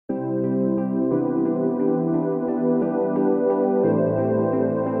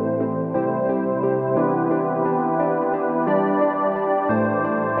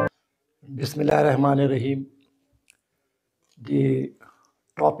Bismillahirrahmanirrahim. The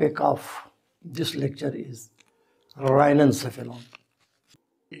topic of this lecture is Rhinencephalon.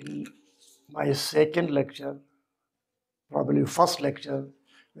 In my second lecture, probably first lecture,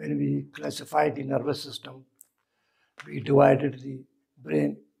 when we classified the nervous system, we divided the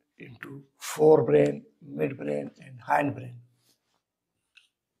brain into forebrain, midbrain, and hindbrain.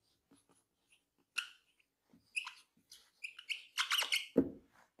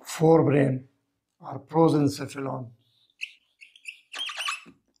 Forebrain or prosencephalon,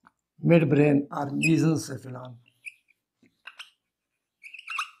 midbrain or mesencephalon,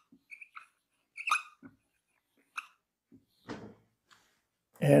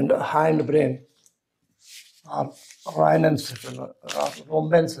 and hindbrain or rhinencephalon or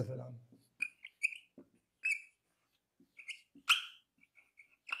rhombencephalon.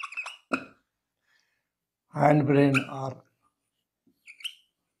 Hindbrain or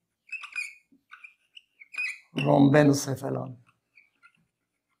rhombencephalon,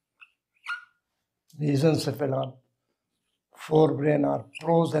 mesencephalon, forebrain or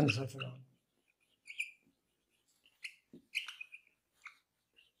prosencephalon.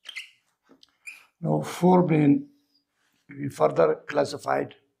 Now, forebrain we further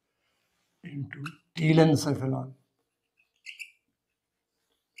classified into telencephalon,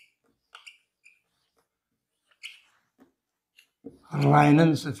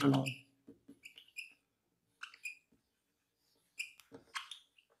 rhinencephalon,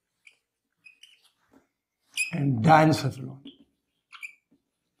 and diencephalon.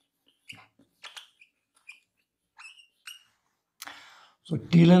 So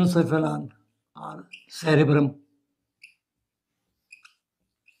telencephalon or cerebrum,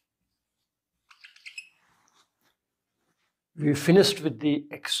 we finished with the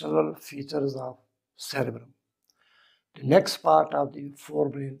external features of cerebrum. The next part of the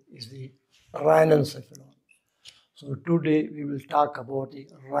forebrain is the rhinencephalon. So today we will talk about the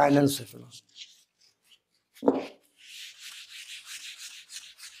rhinencephalon.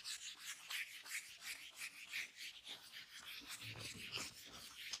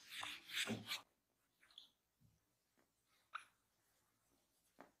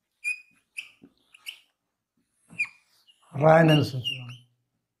 Rhinencephalon.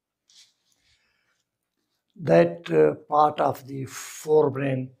 That part of the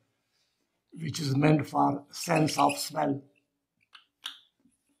forebrain which is meant for sense of smell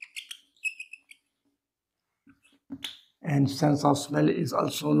and sense of smell is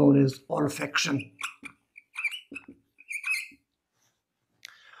also known as olfaction.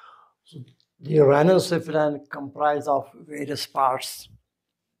 So the rhinencephalon comprise of various parts.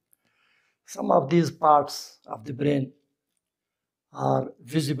 Some of these parts of the brain are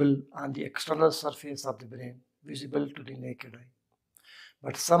visible on the external surface of the brain, visible to the naked eye.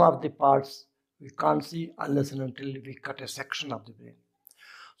 But some of the parts we can't see unless and until we cut a section of the brain.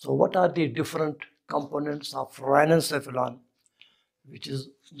 So what are the different components of rhinencephalon, which is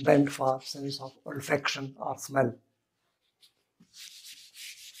meant for sense of olfaction or smell?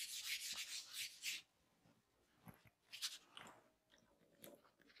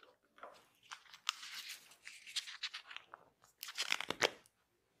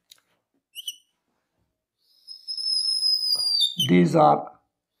 These are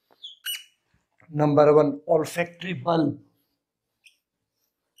number one, olfactory bulb.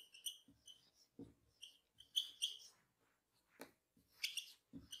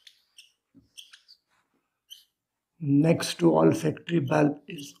 Next to olfactory bulb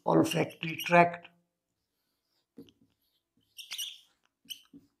is olfactory tract.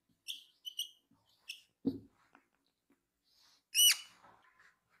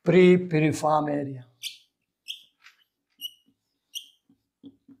 Pre-piriform area.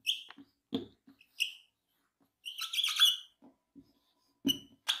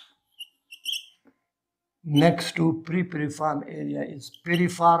 Next to pre-piriform area is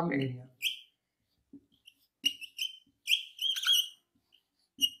piriform area.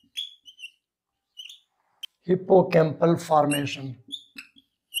 Hippocampal formation.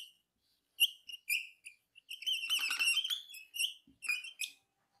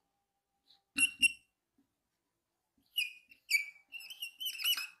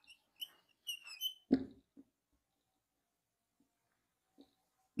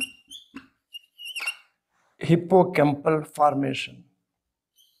 Hippocampal formation.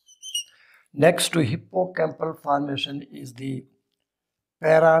 Next to hippocampal formation is the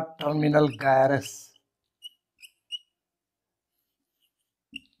paraterminal gyrus.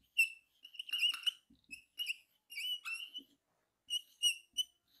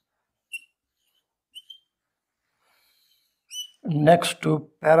 Next to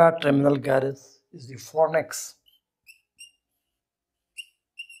paraterminal gyrus is the fornix.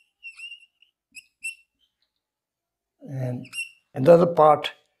 And another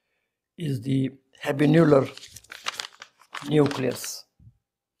part is the habenular nucleus.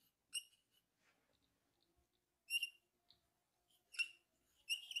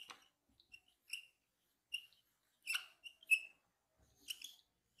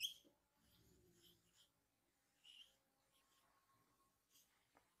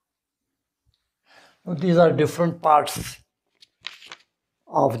 Now, these are different parts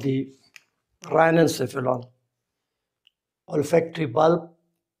of the rhinencephalon. Olfactory bulb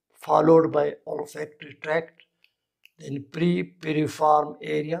followed by olfactory tract, then pre-piriform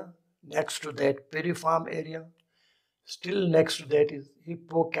area, next to that piriform area, still next to that is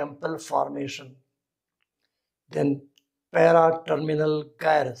hippocampal formation, then paraterminal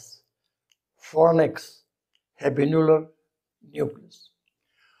gyrus, fornix, habenular nucleus.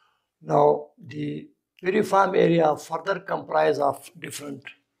 Now the piriform area further comprise of different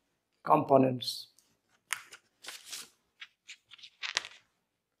components.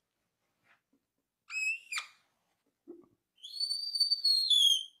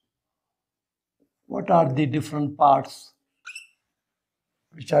 What are the different parts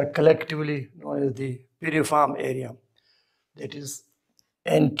which are collectively known as the piriform area? That is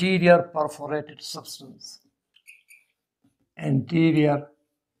anterior perforated substance. Anterior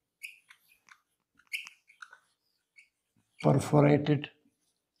perforated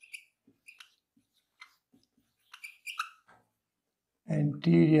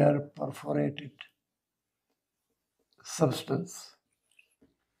substance.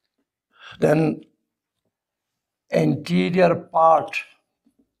 Then anterior part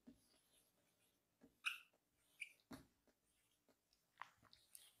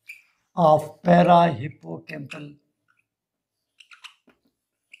of parahippocampal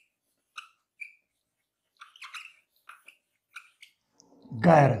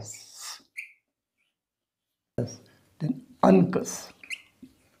gyrus. Then uncus.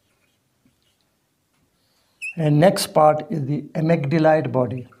 And next part is the amygdaloid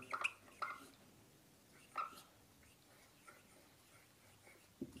body.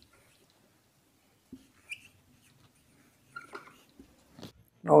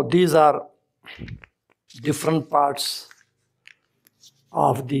 Now these are different parts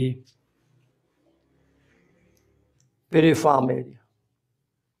of the piriform area.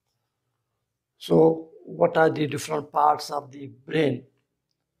 So what are the different parts of the brain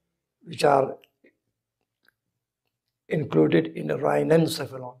which are included in the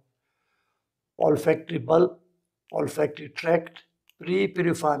rhinencephalon? Olfactory bulb, olfactory tract,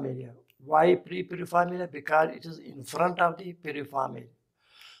 pre-piriform area. Why pre-piriform area? Because it is in front of the piriform area.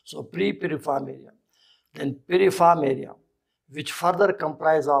 So pre-piriform area. Then piriform area, which further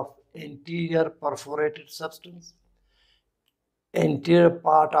comprise of anterior perforated substance, anterior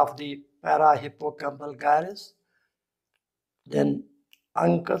part of the parahippocampal gyrus, then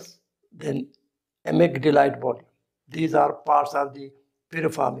uncus, then amygdaloid body. These are parts of the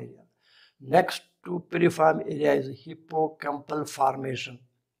piriform area. Next to piriform area is hippocampal formation.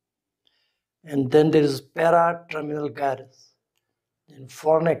 And then there is paraterminal gyrus, then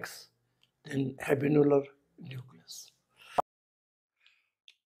fornix, then habenular nucleus.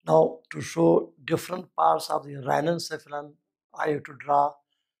 Now, to show different parts of the rhinencephalon, I have to draw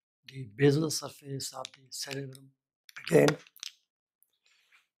the basal surface of the cerebrum. Again,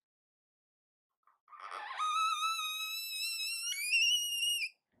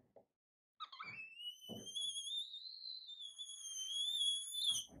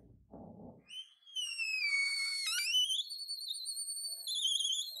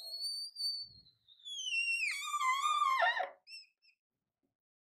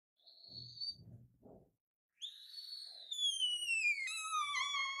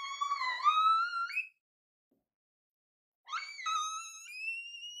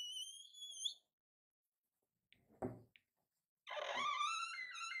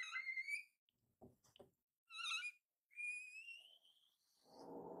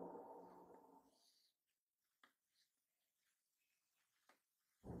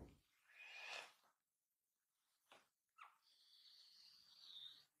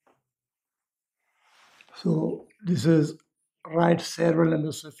 so this is right cerebral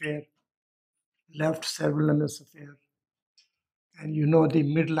hemisphere, left cerebral hemisphere, and you know the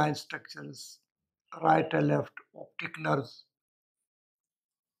midline structures, right and left optic nerves,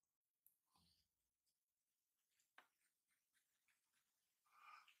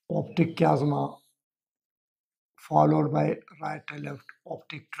 optic chiasma, followed by right and left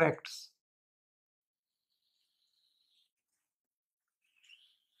optic tracts.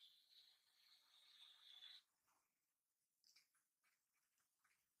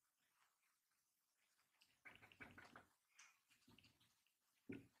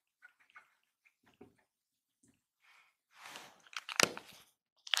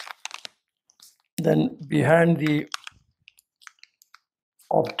 Then behind the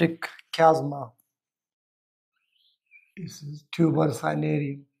optic chiasma is tuber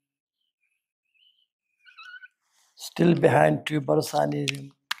cinereum. Still behind tuber cinereum,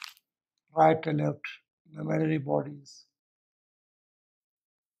 right and left mammillary bodies.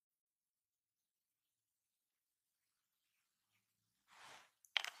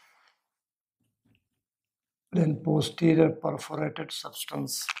 Then posterior perforated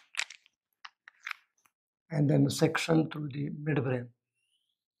substance, and then section through the midbrain.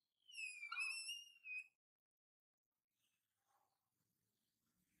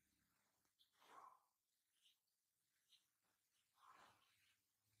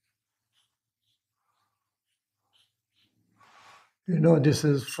 You know, this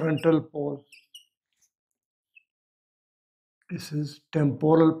is frontal pole, this is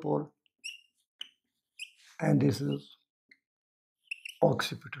temporal pole, and this is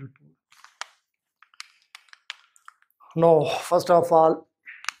occipital pole. Now, first of all,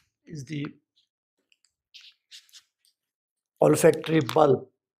 is the olfactory bulb.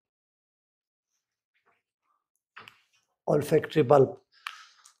 Olfactory bulb.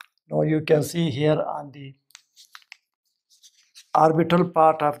 Now you can see here on the orbital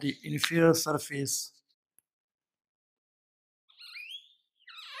part of the inferior surface,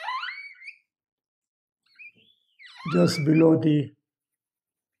 just below the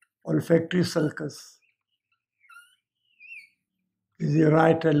olfactory sulcus, is the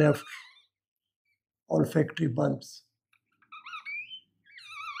right and left olfactory bulbs.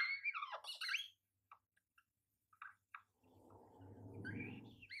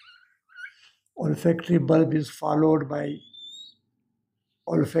 Olfactory bulb is followed by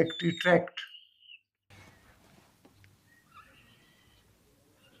olfactory tract.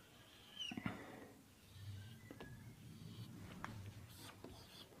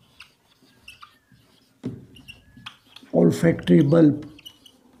 Olfactory bulb.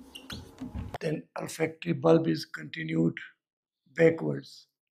 Then olfactory bulb is continued backwards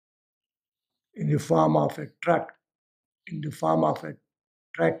in the form of a tract,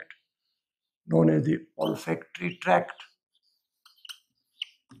 known as the olfactory tract.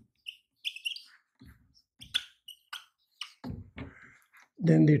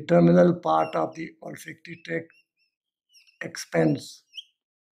 Then the terminal part of the olfactory tract expands.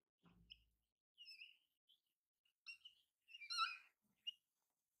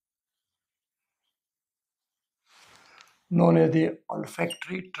 Known as the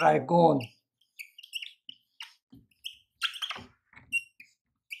olfactory trigone.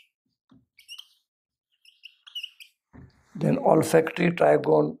 Then olfactory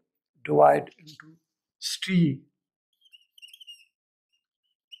trigone divide into stria.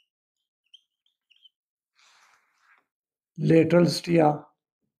 Lateral stria,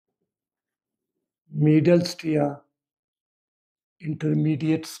 medial stria,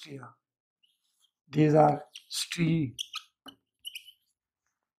 intermediate stria. These are stria.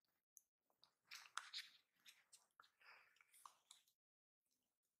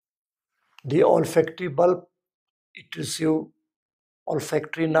 The olfactory bulb, it receives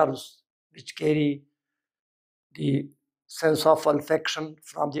olfactory nerves which carry the sense of olfaction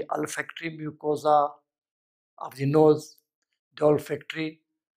from the olfactory mucosa of the nose. The olfactory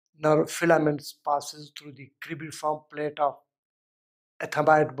nerve filaments passes through the cribriform plate of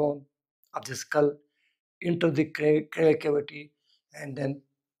ethmoid bone of the skull into the cranial cavity and then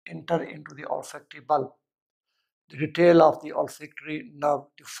enter into the olfactory bulb. The detail of the olfactory nerve,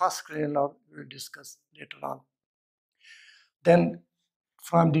 the first cranial nerve, we will discuss later on. Then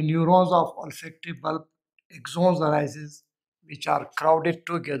from the neurons of olfactory bulb, axons arises which are crowded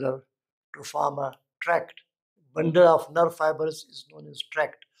together to form a tract. Bundle of nerve fibers is known as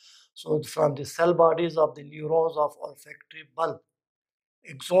tract. So from the cell bodies of the neurons of olfactory bulb,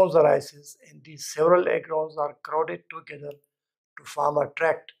 axons arises and these several axons are crowded together to form a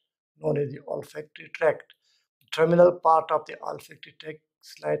tract known as the olfactory tract. The terminal part of the olfactory tract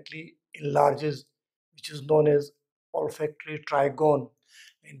slightly enlarges, which is known as olfactory trigone.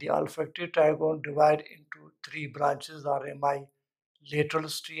 And the olfactory trigone divide into three branches or rami: lateral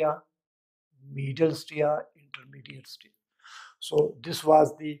stria, medial stria, intermediate stria. So this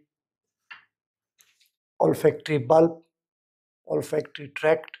was the olfactory bulb, olfactory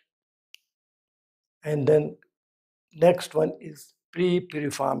tract, and then next one is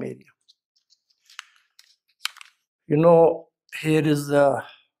pre-piriform area. You know, here is the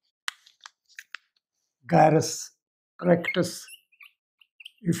gyrus rectus,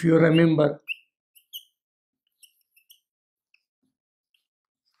 if you remember.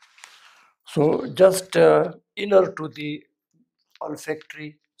 So just inner to the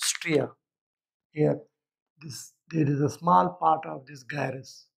olfactory stria. Here, there is a small part of this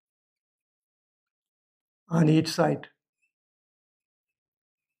gyrus on each side,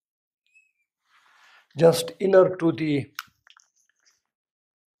 just inner to the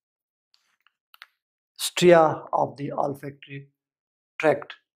stria of the olfactory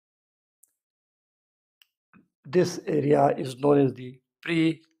tract. This area is known as the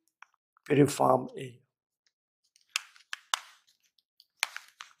pre-piriform area.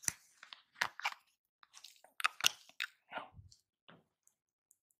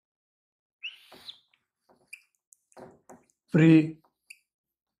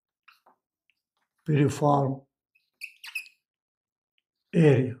 Pre-piriform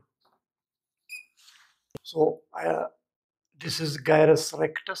area. So this is gyrus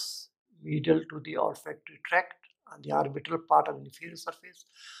rectus, medial to the olfactory tract on the orbital part of the inferior surface.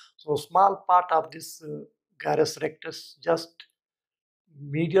 So small part of this gyrus rectus, just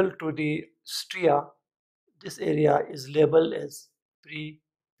medial to the stria, this area is labeled as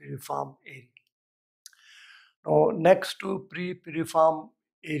pre-piriform area. Now next to pre-piriform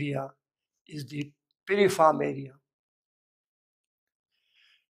area is the piriform area.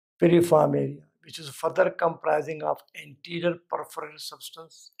 Piriform area, which is further comprising of anterior perforated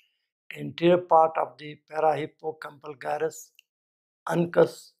substance, anterior part of the parahippocampal gyrus,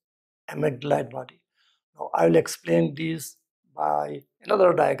 uncus, amygdaloid body. Now I will explain these by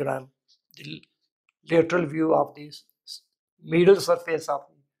another diagram, the lateral view of this middle surface of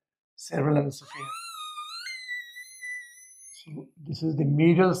the cerebral hemisphere. So this is the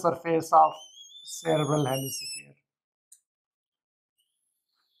medial surface of cerebral hemisphere.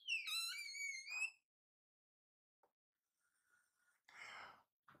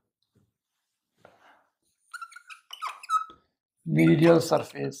 Medial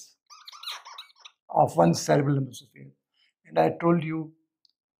surface of one cerebral hemisphere. And I told you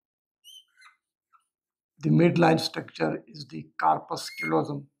the midline structure is the corpus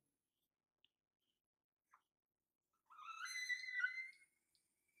callosum.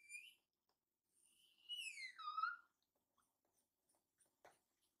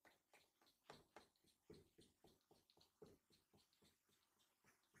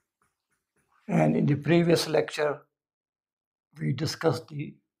 And in the previous lecture, we discussed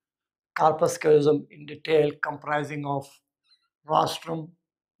the corpus callosum in detail, comprising of rostrum,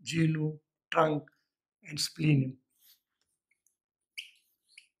 genu, trunk, and splenium.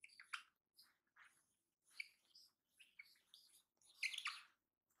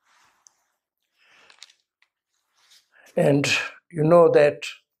 And you know that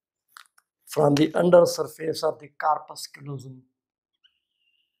from the under surface of the corpus callosum,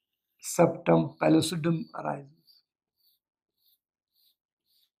 septum pellucidum arises.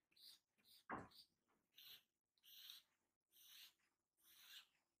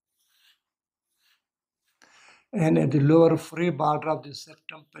 And at the lower free border of the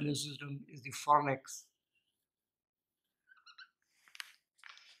septum pellucidum is the fornix.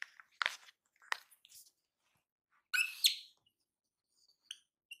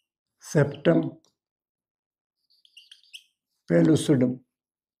 Septum pellucidum.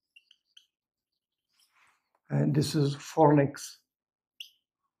 And this is fornix.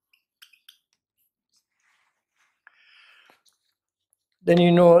 Then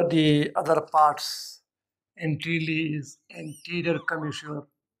you know the other parts. Anteriorly is anterior commissure.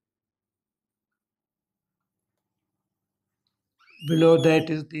 Below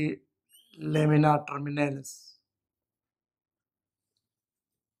that is the lamina terminalis.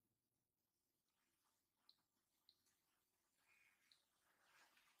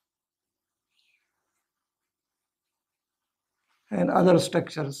 And other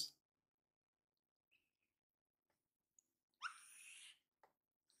structures.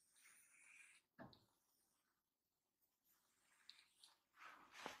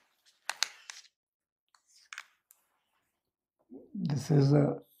 This is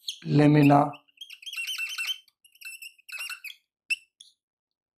a lamina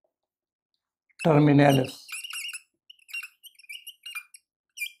terminalis.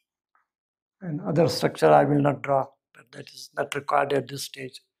 And other structure I will not draw, but that is not required at this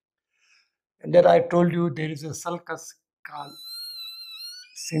stage. And then I told you there is a sulcus called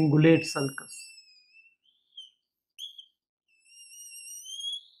cingulate sulcus.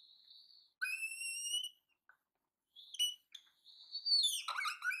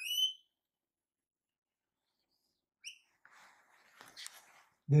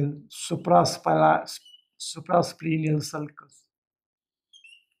 Then suprasplenial sulcus.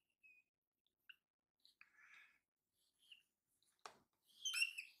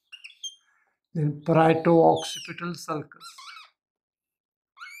 Then parieto-occipital sulcus.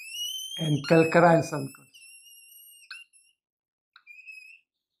 and calcarine sulcus.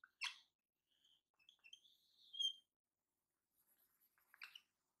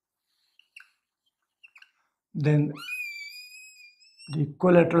 Then the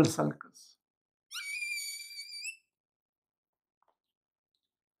collateral sulcus.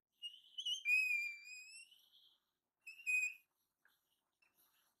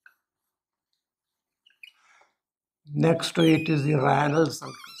 Next to it is the rhinal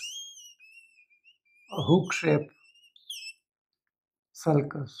sulcus, a hook-shaped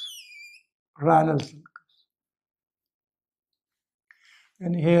sulcus, rhinal sulcus.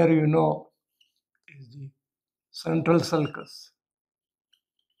 And here you know is the central sulcus,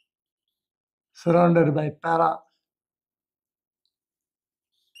 surrounded by paracentral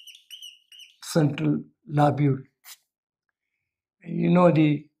lobule. And you know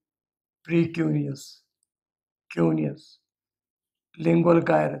the precuneus, cuneus, lingual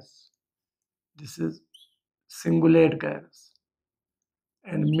gyrus. This is cingulate gyrus,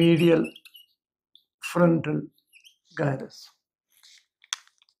 and medial frontal gyrus.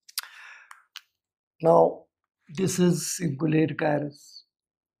 Now, this is cingulate gyrus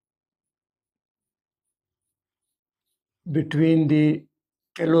between the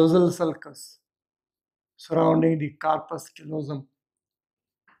callosal sulcus surrounding the corpus callosum,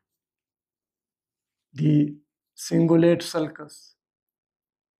 the cingulate sulcus,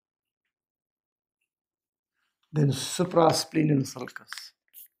 then suprasplenal sulcus.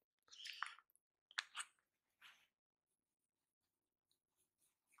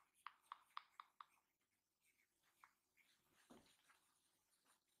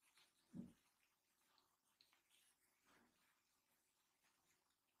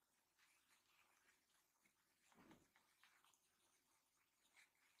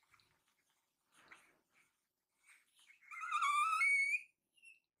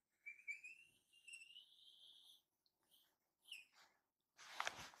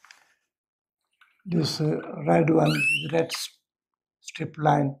 This red one, red strip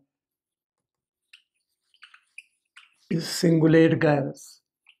line, is cingulate gyrus.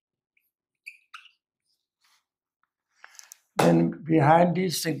 Then behind the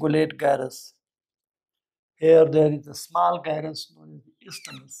cingulate gyrus, here there is a small gyrus known as the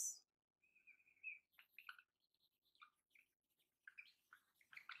isthmus.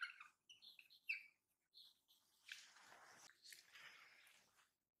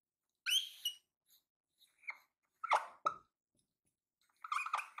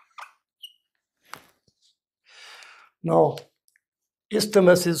 Now,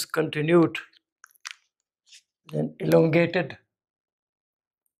 isthmus is continued, then elongated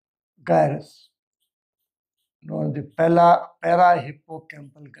gyrus, known as the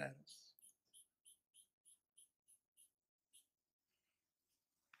parahippocampal gyrus.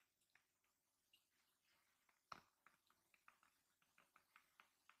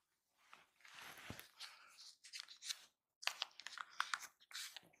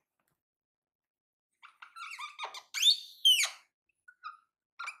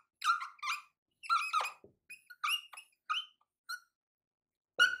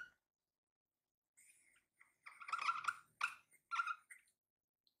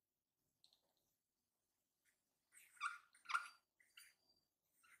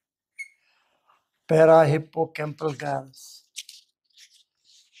 Parahippocampal gyrus.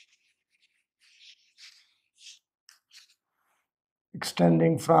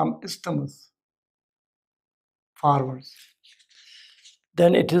 Extending from isthmus forwards.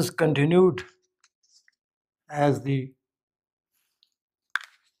 Then it is continued as the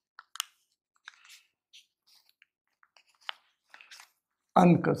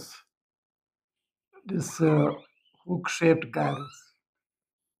uncus, this hook-shaped gyrus,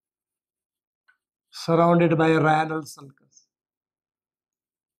 surrounded by a rhinal sulcus.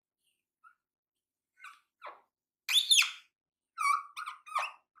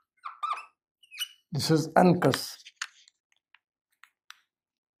 This is uncus,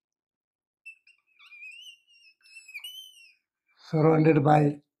 surrounded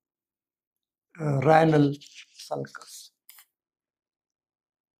by rhinal sulcus.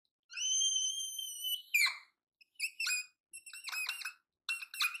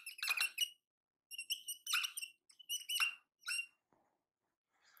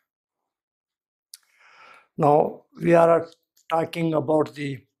 Now we are talking about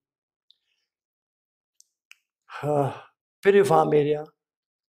the piriform area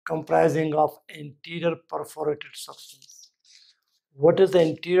comprising of anterior perforated substance. What is the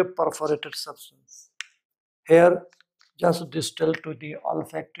anterior perforated substance? Here, just distal to the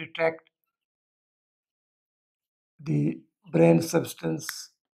olfactory tract, the brain substance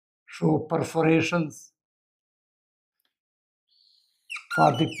show perforations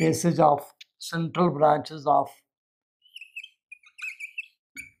for the passage of central branches of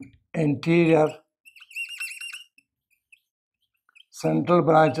anterior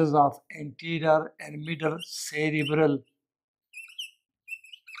and middle cerebral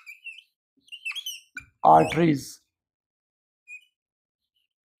arteries.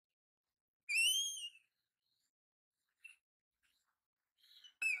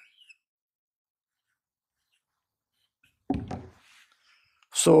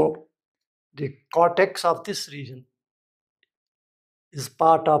 So the cortex of this region is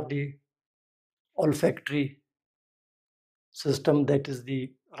part of the olfactory system, that is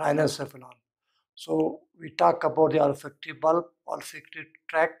the rhinencephalon. So we talk about the olfactory bulb, olfactory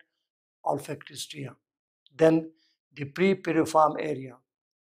tract, olfactory stria. Then the pre-piriform area,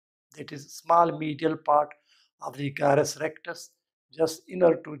 that is small medial part of the gyrus rectus, just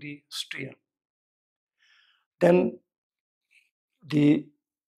inner to the stria. Then the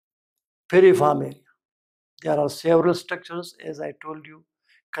piriform area. There are several structures, as I told you.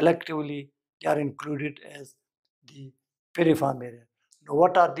 Collectively, they are included as the piriform area. Now,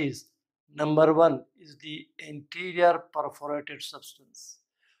 what are these? Number one is the anterior perforated substance.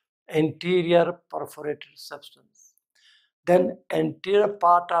 Anterior perforated substance. Then anterior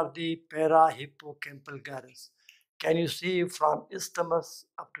part of the parahippocampal gyrus. Can you see from isthmus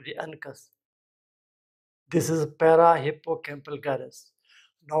up to the uncus? This is parahippocampal gyrus.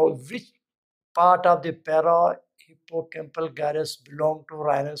 Now, which part of the parahippocampal gyrus belong to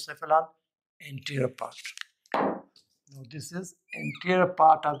rhinencephalon? Anterior part. Now, this is anterior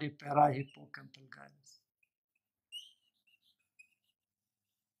part of the parahippocampal gyrus.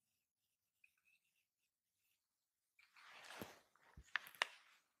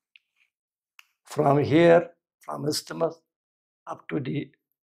 From here, from isthmus up to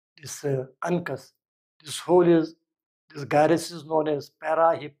this uncus, this gyrus is known as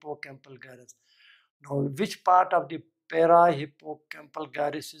parahippocampal gyrus. Now, which part of the parahippocampal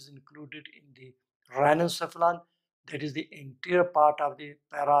gyrus is included in the rhinencephalon? That is the anterior part of the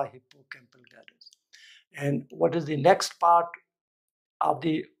parahippocampal gyrus. And what is the next part of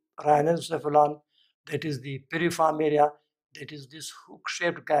the rhinencephalon? That is the piriform area. That is this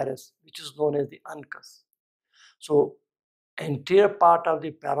hook-shaped gyrus, which is known as the uncus. So, anterior part of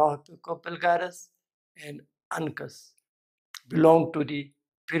the parahippocampal gyrus and uncus belong to the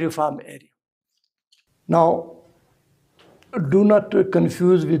piriform area. Now, do not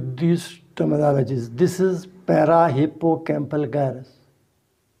confuse with these terminologies. This is parahippocampal gyrus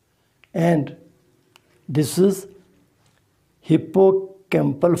and this is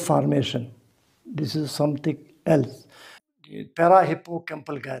hippocampal formation. This is something else. The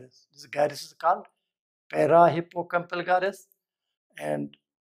parahippocampal gyrus. This gyrus is called parahippocampal gyrus and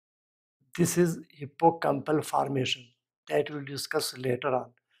this is hippocampal formation that we'll discuss later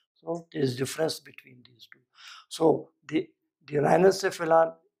on. So there is difference between these two. So the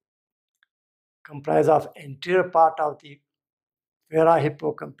rhinencephalon comprise of anterior part of the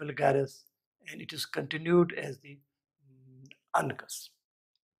parahippocampal gyrus and it is continued as the uncus.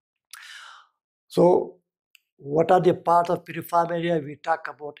 So what are the parts of piriform area? We talk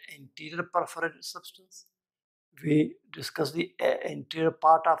about anterior perforated substance. We discuss the anterior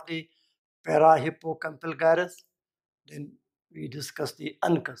part of the parahippocampal gyrus. Then we discuss the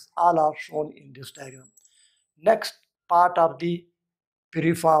uncus. All are shown in this diagram. Next part of the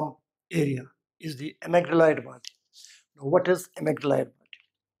piriform area is the amygdaloid body. Now, what is amygdaloid body?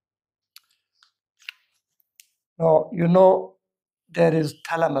 Now, you know there is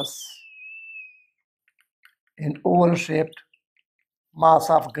thalamus, an oval-shaped mass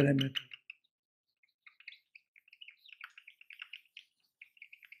of gray matter.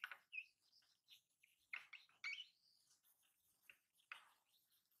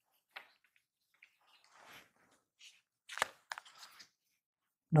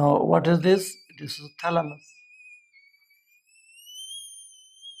 Now, what is this? This is thalamus.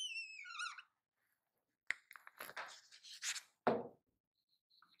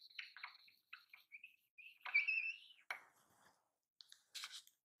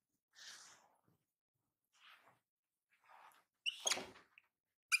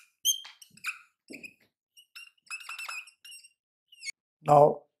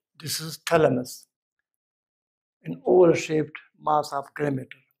 Now, this is thalamus, an oval-shaped mass of gray matter.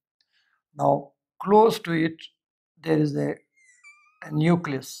 Now, close to it, there is a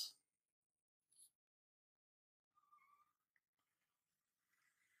nucleus.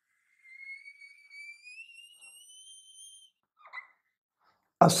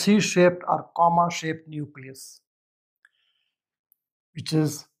 A C-shaped or comma-shaped nucleus, which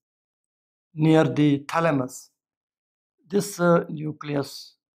is near the thalamus. This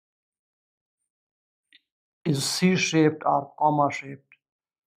nucleus is C-shaped or comma-shaped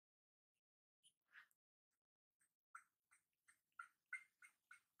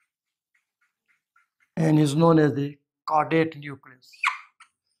and is known as the caudate nucleus.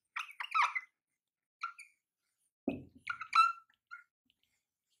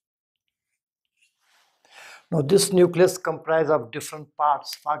 Now this nucleus comprises of different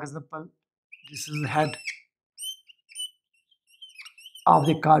parts. For example, this is the head of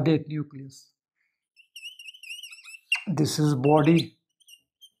the caudate nucleus. This is body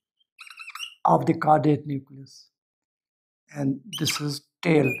of the caudate nucleus, and this is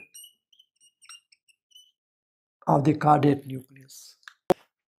tail of the caudate nucleus.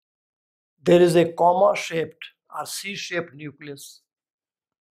 There is a comma-shaped or C-shaped nucleus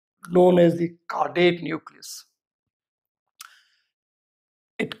known as the caudate nucleus.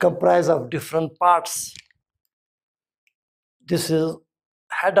 It comprises of different parts. This is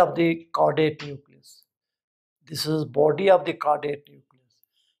head of the caudate nucleus. This is body of the caudate nucleus,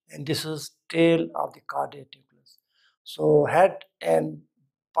 and this is tail of the caudate nucleus. So head and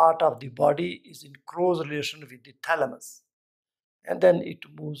part of the body is in close relation with the thalamus, and then it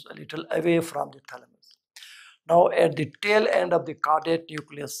moves a little away from the thalamus. Now at the tail end of the caudate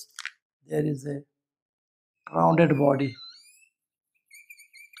nucleus, there is a rounded body.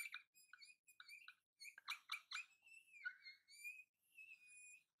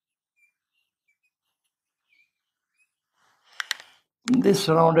 This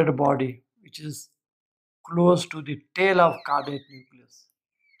rounded body, which is close to the tail of caudate nucleus,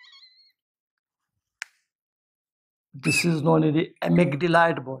 this is known as the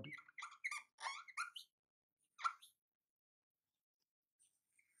amygdaloid body.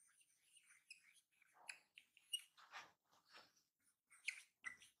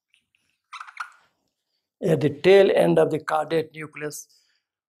 At the tail end of the caudate nucleus,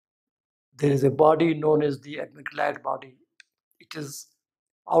 there is a body known as the amygdaloid body. It is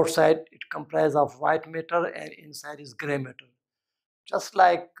outside, it comprises of white matter, and inside is gray matter. Just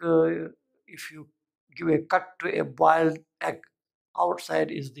like if you give a cut to a boiled egg,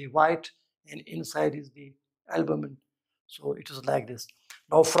 outside is the white and inside is the albumin. So it is like this.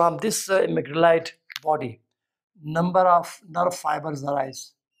 Now from this amygdaloid body, number of nerve fibers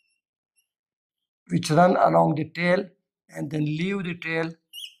arise, which run along the tail and then leave the tail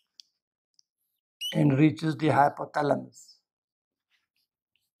and reaches the hypothalamus.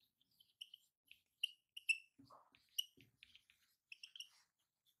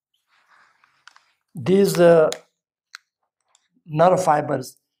 These nerve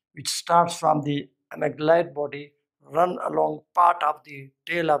fibers, which starts from the amygdaloid body, run along part of the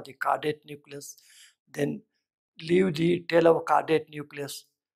tail of the caudate nucleus, then leave the tail of caudate nucleus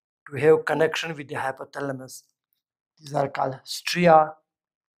to have connection with the hypothalamus. These are called stria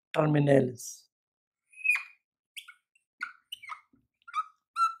terminalis.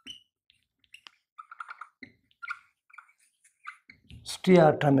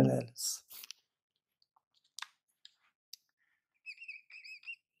 Stria terminalis.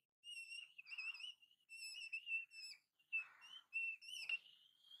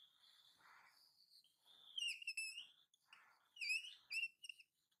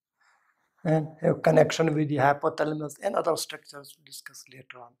 And have connection with the hypothalamus and other structures to discuss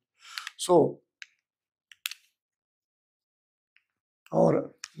later on. So our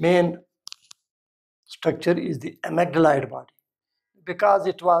main structure is the amygdaloid body, because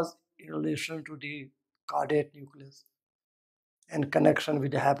it was in relation to the caudate nucleus and connection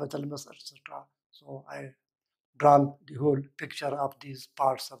with the hypothalamus, etc. So I drawn the whole picture of these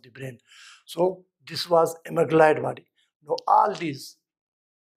parts of the brain. So this was amygdaloid body. Now all these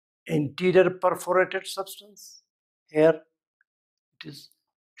anterior perforated substance, here it is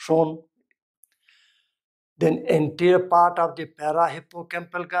shown. Then anterior part of the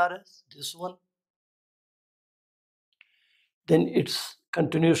parahippocampal gyrus, this one. Then its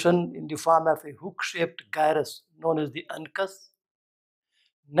continuation in the form of a hook-shaped gyrus known as the uncus.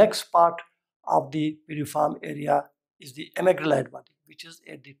 Next part of the piriform area is the amygdaloid body, which is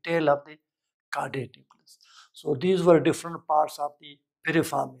at the tail of the caudate nucleus. So these were different parts of the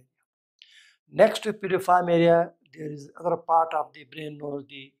piriform area. Next to piriform area, there is other part of the brain known as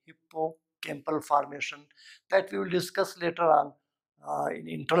the hippocampal formation that we will discuss later on in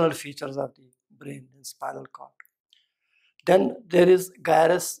internal features of the brain and spinal cord. Then there is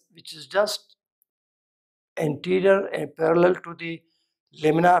gyrus, which is just anterior and parallel to the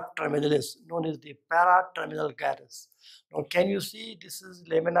lamina terminalis, known as the paraterminal gyrus. Now can you see this is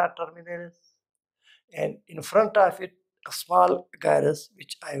lamina terminalis, and in front of it a small gyrus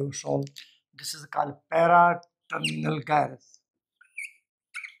which I have shown. This is called para-terminal gyrus.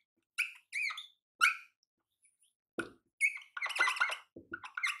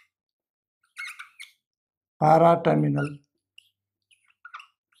 Para-terminal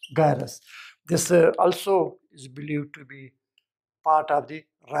gyrus. This also is believed to be part of the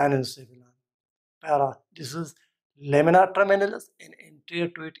Rhinencephalon. This is lamina terminalis, and anterior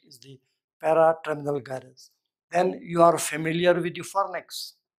to it is the para-terminal gyrus. Then you are familiar with the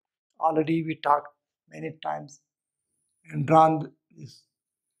fornix. Already we talked many times and drawn this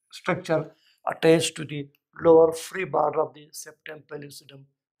structure attached to the lower free border of the septum pellucidum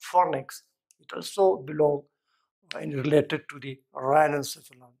fornix. It also belongs and related to the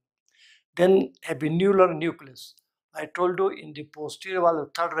Rhinencephalon. Then habenular nucleus. I told you in the posterior wall of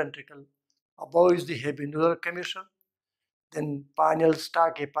the third ventricle, above is the habenular commissure, then pineal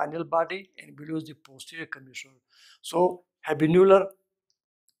stalk, a pineal body, and below is the posterior commissure. So habenular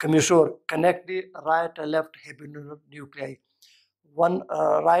commissure connect the right and left habenular nuclei. One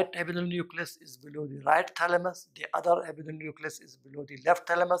right habenular nucleus is below the right thalamus, the other habenular nucleus is below the left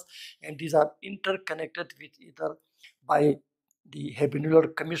thalamus, and these are interconnected with either by the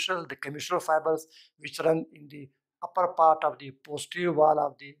habenular commissure, the commissure fibers which run in the upper part of the posterior wall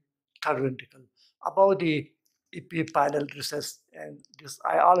of the third ventricle, above the epipinal recess, and this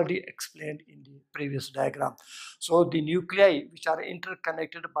I already explained in the previous diagram. So the nuclei which are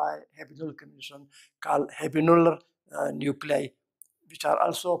interconnected by habenular commissure called habenular nuclei, which are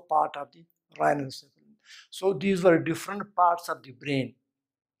also part of the rhinencephalon. So these were different parts of the brain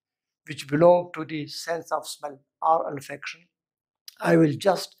which belong to the sense of smell or olfaction. I will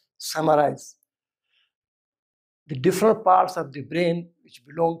just summarize. The different parts of the brain which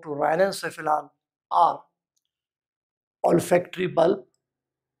belong to rhinencephalon are olfactory bulb,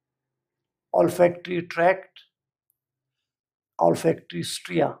 olfactory tract, olfactory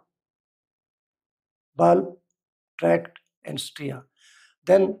stria, bulb, tract, and stria.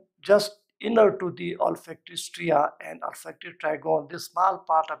 Then just inner to the olfactory stria and olfactory trigone, this small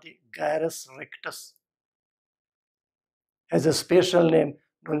part of the gyrus rectus has a special name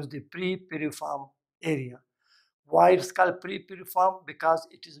known as the pre-piriform area. Why it's called pre-piriform? Because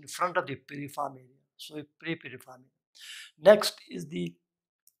it is in front of the piriform area. So pre-piriform area. Next is the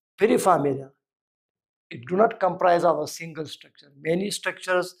piriform area. It do not comprise of a single structure. Many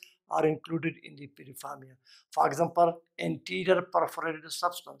structures are included in the piriform area. For example, anterior perforated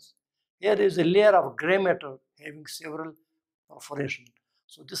substance. Here is a layer of gray matter having several perforations.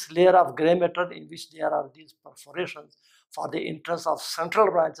 So this layer of gray matter in which there are these perforations for the entrance of central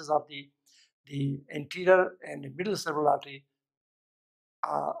branches of the anterior and middle cerebral artery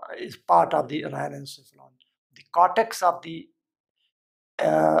is part of the rhinencephalon. The cortex of the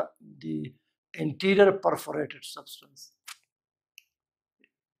anterior perforated substance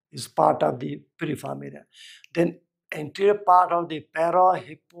is part of the piriform area. Then anterior part of the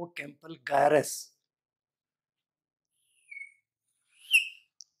para-hippocampal gyrus.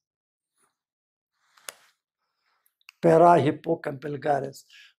 Para-hippocampal gyrus.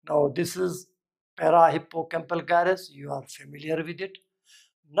 Now this is para-hippocampal gyrus. You are familiar with it.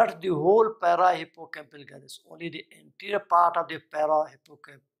 Not the whole para-hippocampal gyrus, only the anterior part of the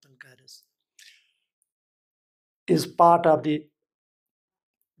para-hippocampal gyrus is part of the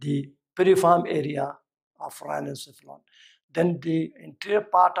piriform area of rhinencephalon. Then the anterior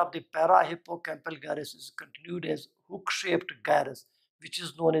part of the para-hippocampal gyrus is continued as hook-shaped gyrus, which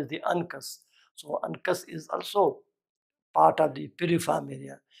is known as the uncus. So uncus is also part of the piriform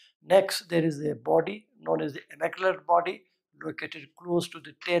area. Next, there is a body known as the immaculate body, located close to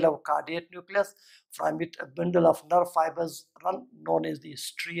the tail of caudate nucleus. From it, a bundle of nerve fibers run, known as the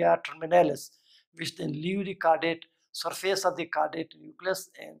stria terminalis, which then leave the caudate surface of the caudate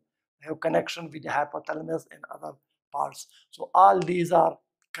nucleus and have connection with the hypothalamus and other parts. So all these are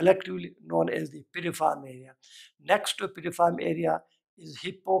collectively known as the piriform area. Next to piriform area is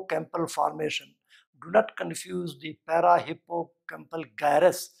hippocampal formation. Do not confuse the para-hippocampal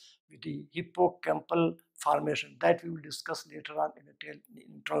gyrus with the hippocampal formation that we will discuss later on in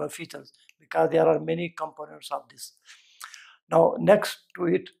internal features, because there are many components of this. Now next to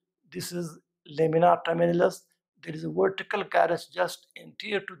it, this is lamina terminalis. There is a vertical gyrus just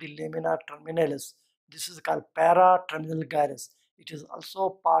anterior to the lamina terminalis. This is called para-terminal gyrus. It is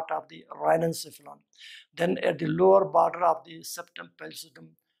also part of the rhinencephalon. Then at the lower border of the septum pellucidum,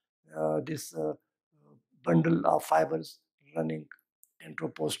 this bundle of fibers running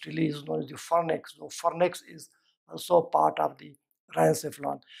anteroposteriorly is known as the fornix. So fornix is also part of the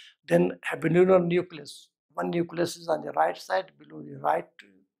rhinencephalon. Then habenular nucleus. One nucleus is on the right side below the right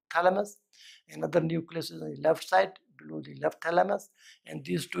thalamus. Another nucleus is on the left side below the left thalamus, and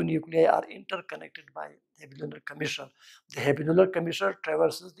these two nuclei are interconnected by the habenular commissure. The habenular commissure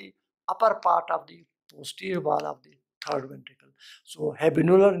traverses the upper part of the posterior wall of the third ventricle. So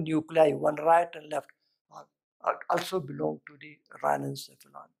habenular nuclei, one right and left, are also belong to the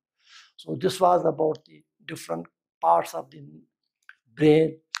Rhinencephalon. So this was about the different parts of the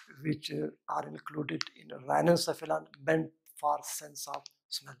brain which are included in Rhinencephalon, meant for sense of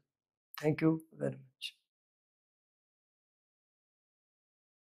smell. Thank you very much.